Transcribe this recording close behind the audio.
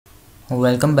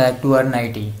Welcome back to our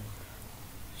nighty.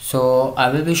 So I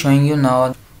will be showing you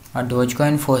now a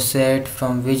DogeCoin Faucet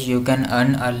from which you can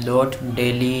earn a lot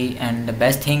daily, and the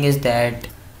best thing is that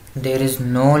there is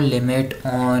no limit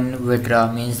on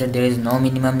withdraw, means that there is no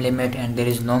minimum limit and there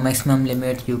is no maximum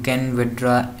limit. You can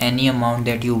withdraw any amount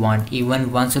that you want,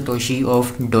 even 1 Satoshi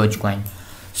of DogeCoin.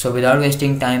 So without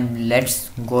wasting time, let's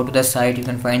go to the site. You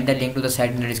can find the link to the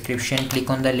site in the description. Click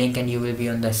on the link and you will be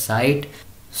on the site.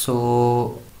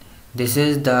 So this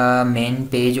is the main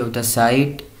page of the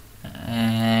site,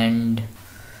 and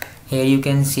here you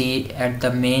can see at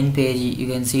the main page you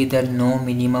can see the no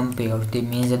minimum payout. It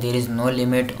means that there is no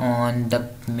limit on the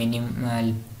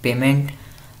minimum payment,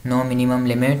 no minimum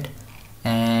limit,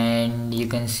 and you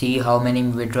can see how many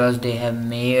withdrawals they have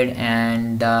made.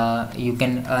 And you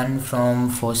can earn from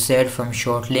faucet, from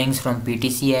short links, from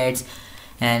PTC ads,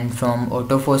 and from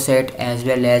auto faucet, as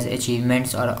well as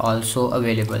achievements are also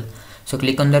available. So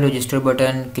click on the register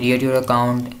button, create your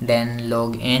account, then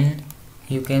log in.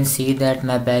 You can see that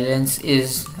my balance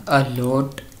is a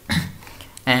lot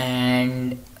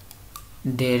and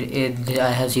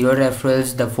I have 0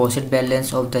 referrals. The faucet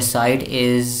balance of the site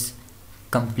is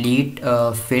complete,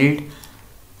 filled,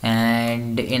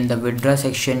 and in the withdraw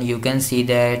section you can see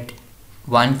that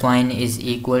 1 coin is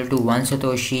equal to 1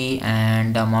 Satoshi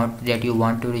and the amount that you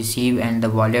want to receive and the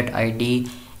wallet ID,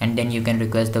 and then you can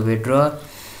request the withdraw.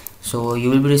 So you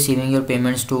will be receiving your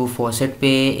payments to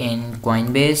faucetpay in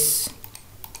Coinbase.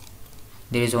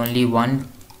 There is only one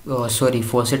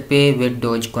faucetpay with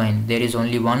DogeCoin. There is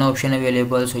only one option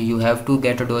available, so you have to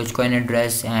get a DogeCoin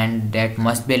address and that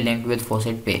must be linked with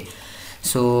faucetpay.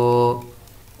 So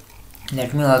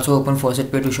let me also open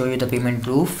faucetpay to show you the payment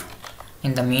proof.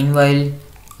 In the meanwhile,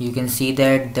 you can see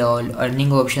that the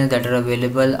earning options that are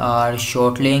available are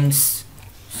short links.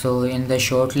 So in the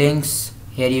short links,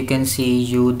 here you can see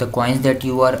the coins that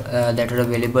that are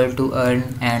available to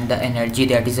earn and the energy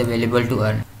that is available to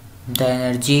earn. The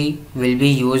energy will be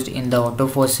used in the auto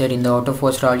faucet. In the auto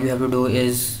faucet, all you have to do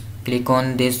is click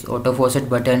on this auto faucet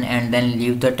button and then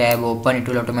leave the tab open. It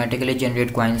will automatically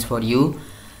generate coins for you.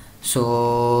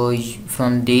 So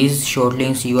from these short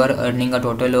links you are earning a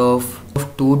total of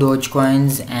 2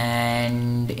 DogeCoins,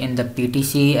 and in the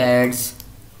PTC ads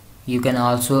you can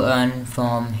also earn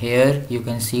from here. You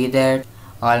can see that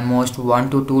almost 1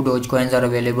 to 2 DogeCoins are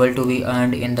available to be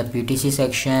earned in the PTC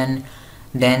section.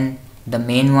 Then the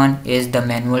main one is the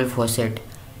manual faucet.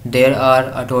 There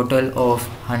are a total of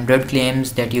 100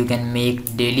 claims that you can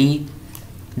make daily.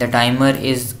 The timer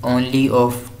is only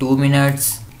of 2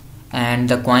 minutes, and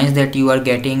the coins that you are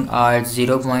getting are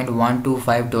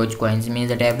 0.125 DogeCoins. Means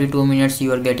that every 2 minutes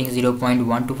you are getting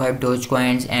 0.125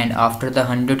 DogeCoins, and after the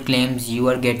 100 claims you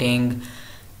are getting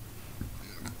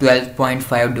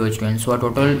 12.5 DogeCoins. So a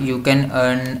total you can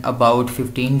earn about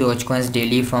 15 DogeCoins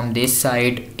daily from this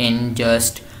site in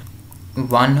just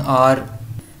 1 hour.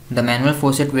 The manual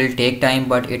faucet will take time,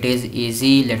 but it is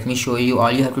easy. Let me show you.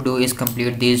 All you have to do is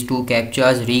complete these 2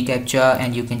 captchas, reCAPTCHA,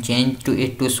 and you can change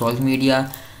it to solve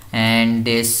media, and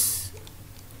this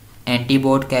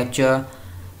anti-bot captcha.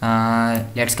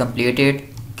 Let's complete it.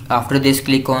 After this,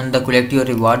 click on the collect your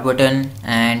reward button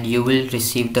and you will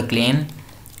receive the claim.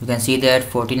 You can see that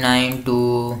 49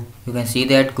 to, you can see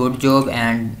that good job,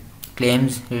 and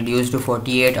claims reduced to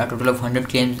 48. A total of 100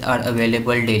 claims are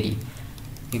available daily.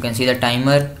 You can see the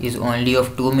timer is only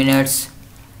of 2 minutes.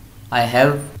 I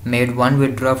have made 1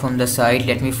 withdrawal from the site.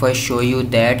 Let me first show you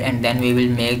that and then we will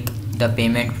make the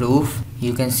payment proof.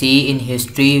 You can see in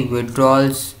history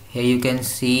withdrawals. Here you can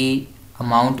see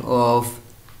amount of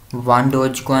 1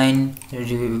 DogeCoin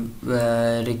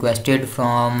requested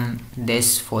from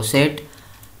this faucet.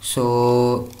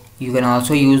 So you can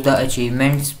also use the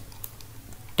achievements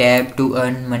tab to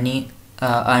earn money,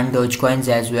 earn DogeCoins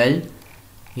as well.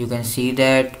 You can see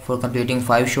that for completing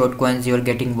 5 short coins you are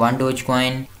getting 1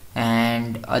 DogeCoin,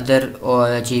 and other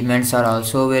achievements are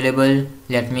also available.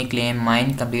 Let me claim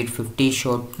mine. Complete 50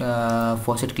 short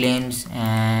faucet claims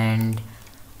and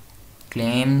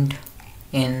claimed.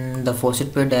 In the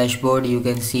faucetpay dashboard you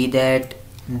can see that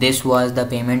this was the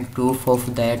payment proof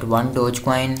of that 1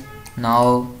 DogeCoin.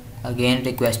 Now again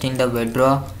requesting the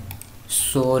withdraw.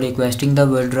 So requesting the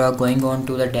withdraw, going on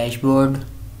to the dashboard,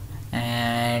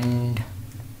 and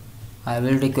I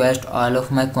will request all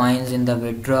of my coins in the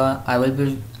withdraw. I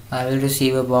will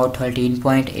receive about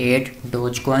 13.8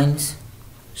 DogeCoins.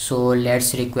 So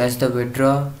let's request the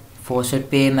withdraw.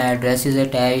 Faucetpay, my address is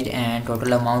attached and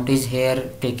total amount is here.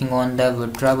 Clicking on the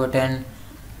withdraw button,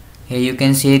 here you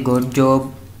can see good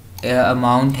job,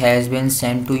 amount has been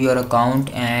sent to your account,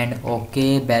 and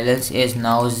okay, balance is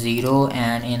now 0.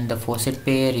 And in the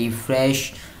faucetpay,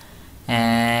 refresh,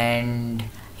 and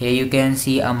Here you can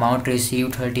see amount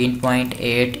received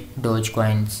 13.8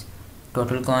 Dogecoins,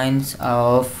 total coins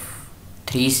of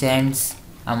 3 cents,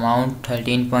 amount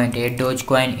 13.8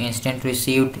 Dogecoin, instant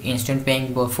received, instant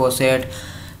paying faucet.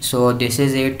 So this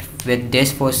is it with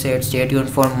this faucet. Stay tuned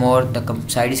for more. The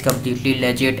site is completely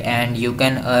legit and you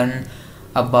can earn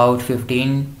about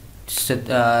 15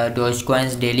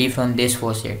 Dogecoins daily from this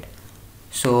faucet.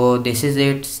 So this is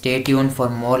it. Stay tuned for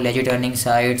more legit earning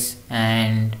sites,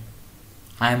 and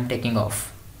I am taking off.